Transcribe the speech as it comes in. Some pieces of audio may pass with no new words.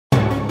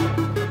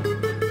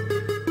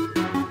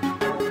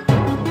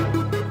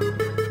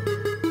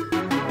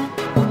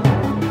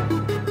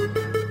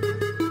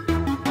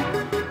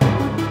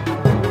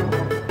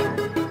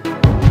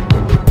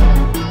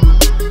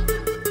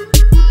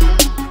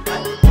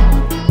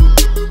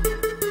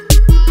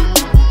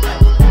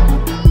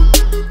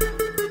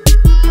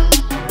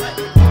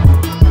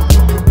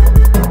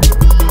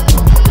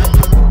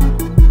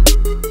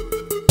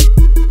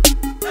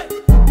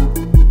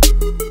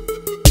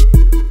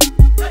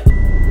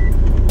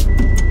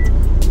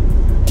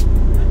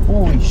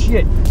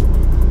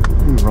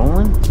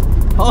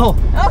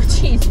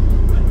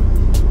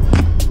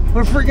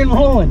fucking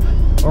rolling.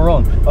 We're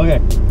rolling. Okay.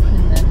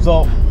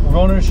 So we're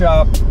going to the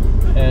shop,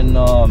 and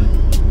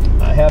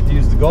I have to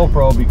use the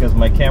GoPro because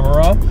my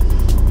camera,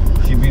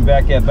 she'll be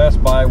back at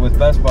Best Buy with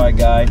Best Buy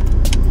guy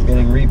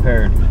getting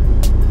repaired.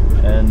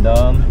 And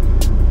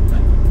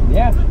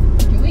yeah.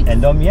 2 weeks.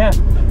 And yeah.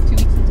 2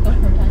 weeks it's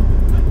GoPro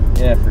time.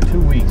 Yeah, for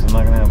 2 weeks I'm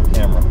not gonna have a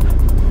camera,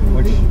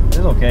 which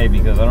is okay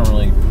because I don't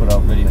really put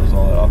out videos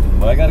all that often.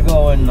 But I gotta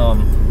go and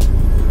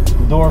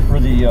the door for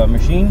the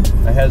machine,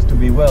 it has to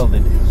be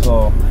welded.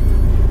 So,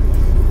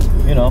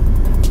 you know,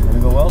 I'm gonna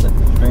go weld it,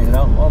 straighten it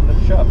out, and weld it at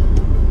the shop.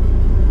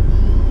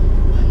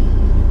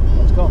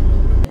 Let's go.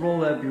 Roll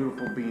that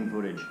beautiful bean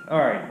footage. All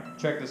right,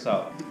 check this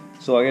out.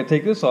 So I gotta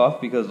take this off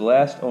because the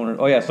last owner.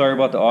 Oh yeah, sorry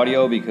about the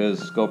audio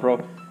because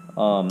GoPro.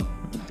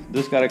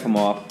 This gotta come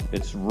off.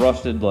 It's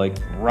rusted, like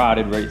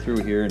rotted right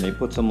through here, and they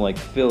put some like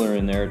filler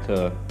in there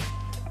to,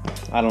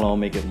 I don't know,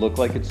 make it look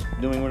like it's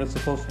doing what it's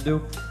supposed to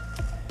do.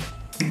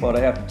 But I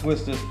have to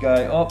twist this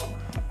guy up,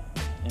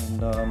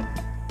 and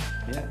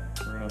yeah,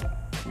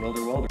 we're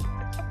gonna welder.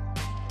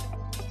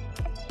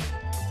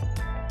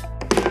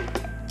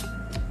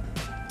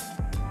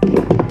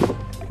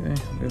 Okay,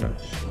 I'm gonna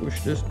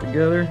squish this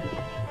together.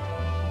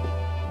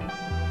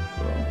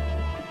 So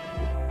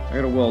I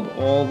gotta weld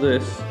all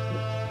this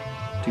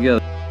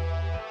together.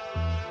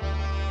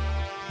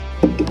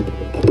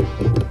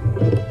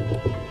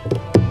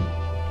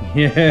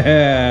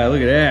 Yeah,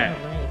 look at that.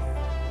 Oh, nice.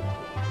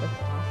 That's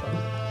awesome.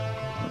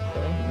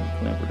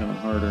 Clamp it down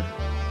harder.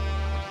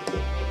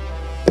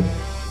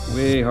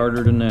 Way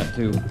harder than that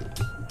too.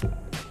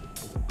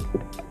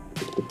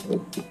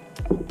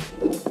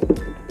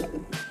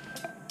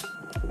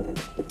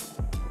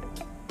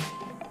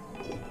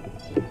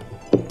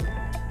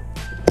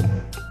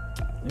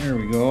 There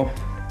we go.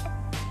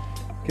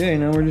 Okay,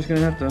 now we're just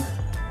gonna have to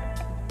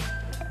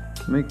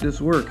make this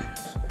work.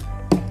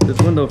 This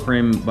window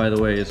frame, by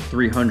the way, is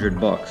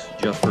 $300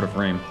 just for the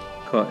frame.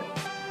 Cut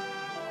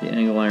the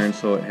angle iron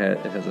so it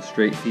has a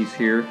straight piece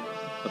here,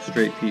 a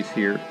straight piece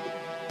here,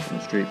 and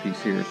a straight piece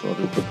here. So I'll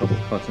just put a couple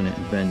cuts in it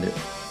and bend it.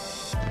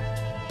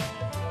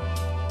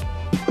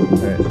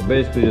 Alright, so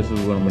basically this is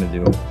what I'm gonna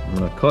do. I'm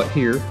gonna cut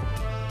here.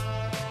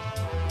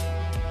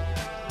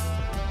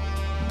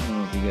 I don't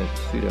know if you guys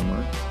can see that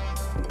mark.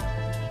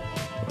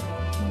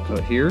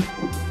 Cut here,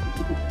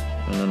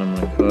 and then I'm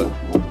gonna cut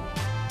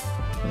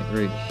like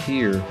right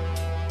here.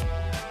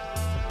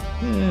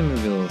 Yeah,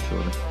 maybe a little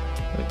shorter.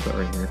 I cut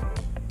right here,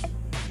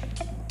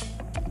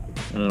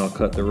 and then I'll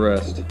cut the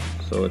rest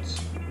so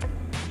it's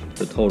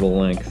the total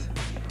length.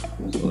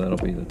 So that'll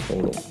be the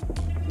total.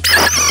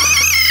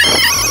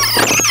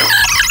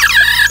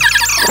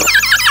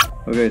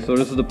 Okay, so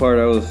this is the part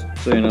I was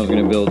saying I was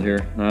gonna build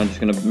here. Now I'm just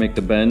gonna make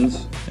the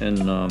bends and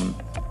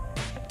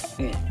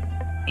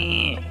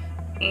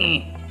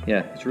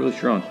yeah, it's really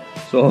strong.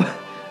 So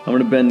I'm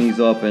gonna bend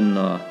these up and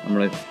I'm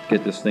gonna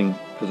get this thing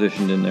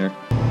positioned in there.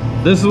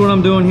 This is what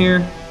I'm doing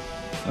here.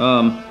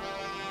 So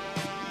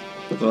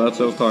that's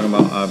what I was talking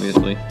about,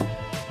 obviously.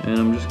 And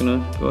I'm just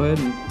gonna go ahead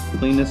and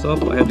clean this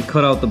up. I had to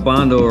cut out the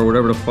Bondo or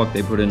whatever the fuck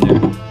they put in there.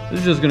 This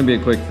is just gonna be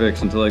a quick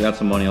fix until I got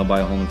some money. I'll buy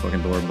a whole new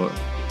fucking door, but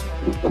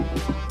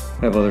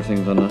I have other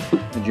things on the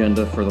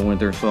agenda for the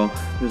winter, so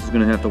this is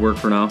gonna have to work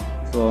for now.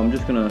 So I'm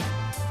just gonna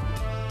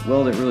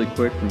weld it really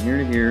quick from here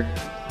to here.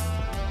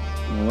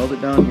 I'm gonna weld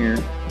it down here.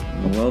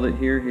 I'm gonna weld it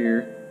here,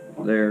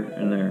 there,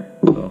 and there.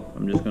 So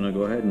I'm just gonna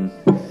go ahead and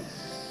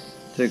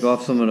take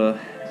off some of the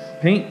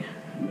paint,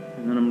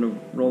 and then I'm gonna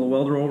roll the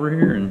welder over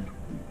here and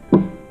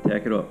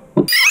tack it up.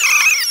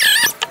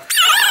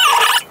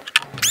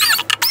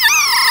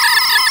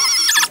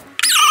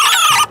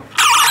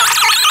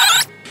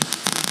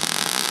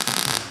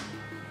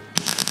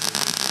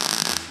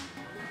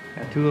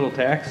 Got 2 little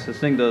tacks. This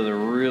thing does a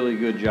really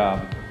good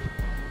job.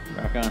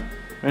 Rock on.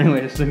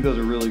 Anyway, this thing does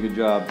a really good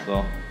job,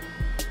 so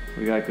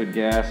we got good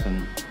gas,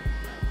 and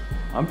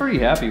I'm pretty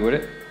happy with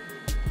it.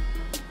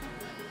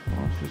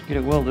 Well, let's just get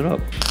it welded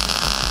up.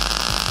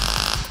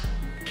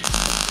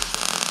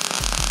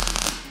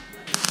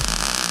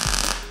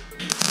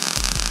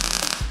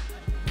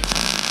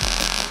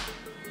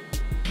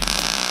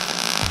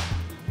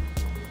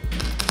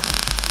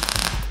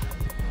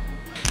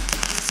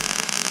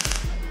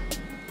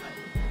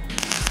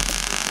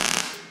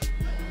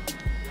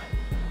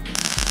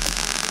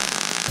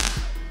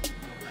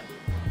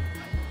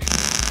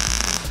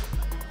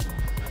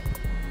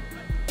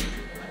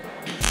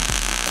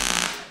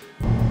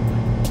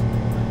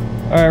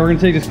 All right, we're gonna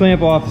take this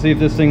clamp off, see if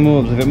this thing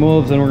moves. If it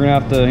moves, then we're gonna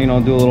have to, you know,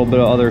 do a little bit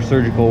of other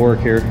surgical work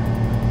here.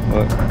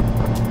 But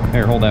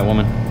here, hold that,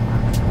 woman.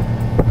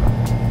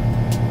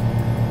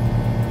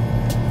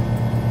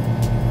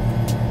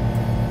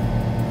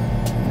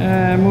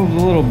 It moves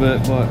a little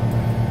bit, but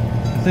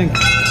I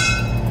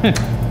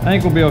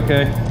think we'll be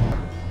okay.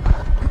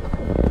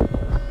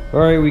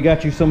 All right, we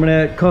got you some of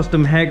that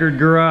custom Haggard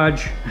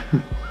garage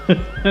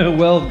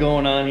weld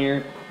going on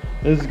here.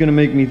 This is gonna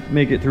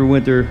make it through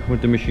winter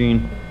with the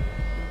machine,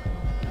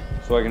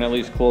 so I can at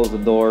least close the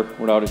door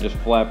without it just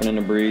flapping in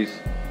the breeze.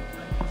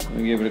 Let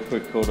me give it a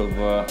quick coat of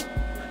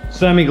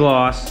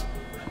semi-gloss.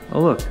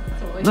 Oh look,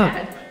 That's what we look,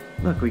 had.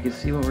 look, we can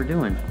see what we're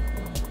doing.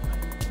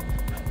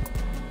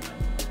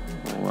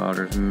 Oh wow,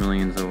 there's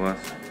millions of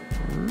us.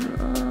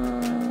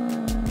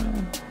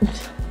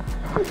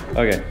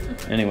 Okay,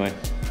 anyway,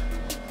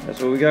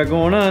 that's what we got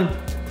going on.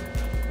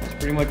 That's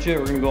pretty much it.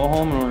 We're gonna go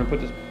home and we're gonna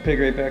put this pig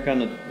right back on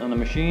the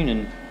machine,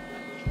 and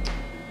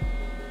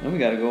then we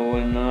gotta go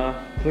and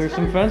clear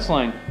some fence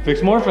line,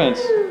 fix more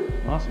fence.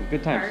 Awesome,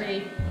 good times.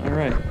 Party. All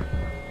right,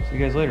 see you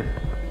guys later.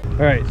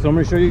 All right, so I'm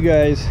gonna show you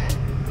guys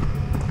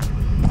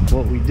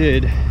what we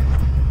did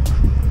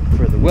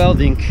for the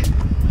welding.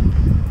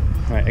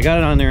 All right, I got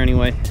it on there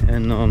anyway,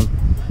 and it's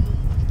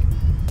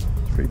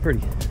pretty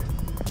pretty.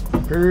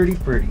 Pretty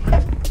pretty.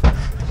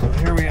 So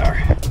here we are.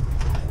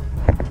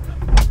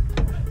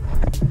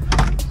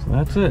 So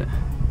that's it.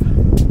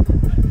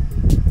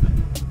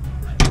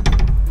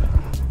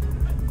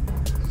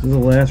 This is the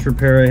last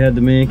repair I had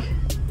to make.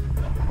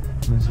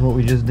 This is what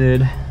we just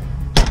did.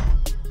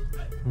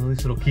 At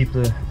least it'll keep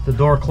the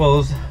door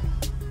closed,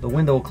 the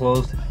window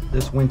closed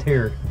this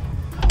winter.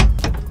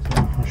 So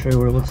I'll show you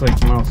what it looks like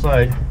from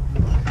outside.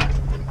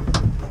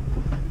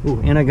 Ooh,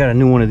 and I got a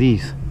new one of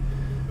these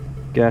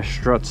gas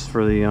struts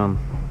for the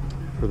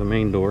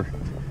main door,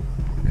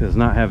 because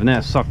not having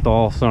that sucked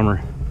all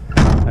summer.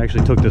 I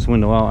actually took this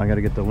window out. I got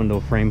to get the window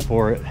frame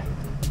for it.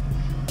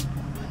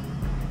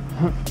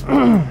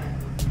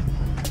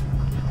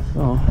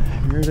 So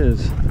here it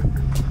is.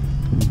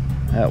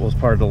 That was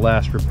part of the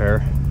last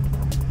repair.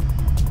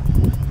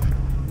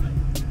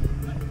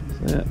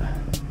 That's it.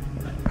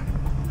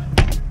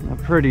 Not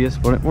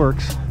prettiest, but it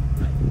works.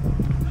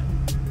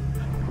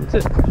 That's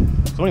it.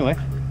 So anyway,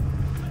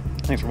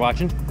 thanks for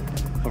watching.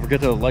 Don't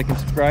forget to like and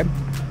subscribe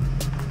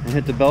and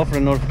hit the bell for the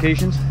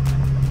notifications,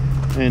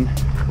 and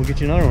we'll get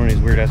you another one of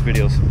these weird ass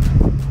videos.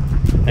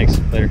 Thanks.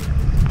 Later.